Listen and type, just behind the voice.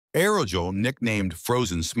Aerogel, nicknamed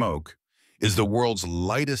frozen smoke, is the world's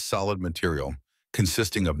lightest solid material,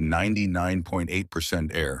 consisting of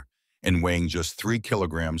 99.8% air and weighing just 3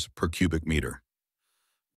 kilograms per cubic meter.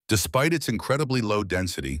 Despite its incredibly low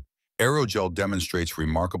density, aerogel demonstrates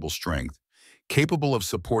remarkable strength, capable of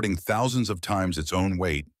supporting thousands of times its own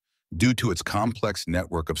weight due to its complex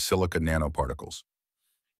network of silica nanoparticles.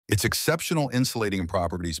 Its exceptional insulating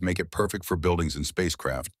properties make it perfect for buildings and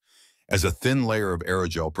spacecraft, as a thin layer of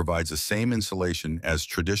aerogel provides the same insulation as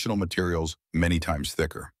traditional materials many times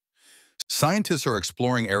thicker. Scientists are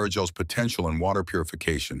exploring aerogel's potential in water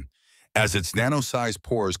purification, as its nano-sized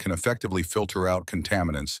pores can effectively filter out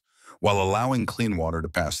contaminants while allowing clean water to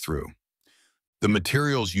pass through. The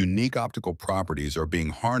material's unique optical properties are being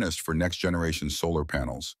harnessed for next-generation solar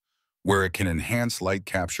panels, where it can enhance light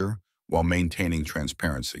capture while maintaining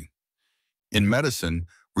transparency. In medicine,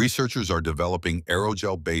 researchers are developing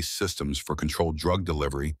aerogel-based systems for controlled drug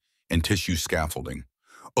delivery and tissue scaffolding,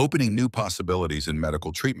 opening new possibilities in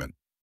medical treatment.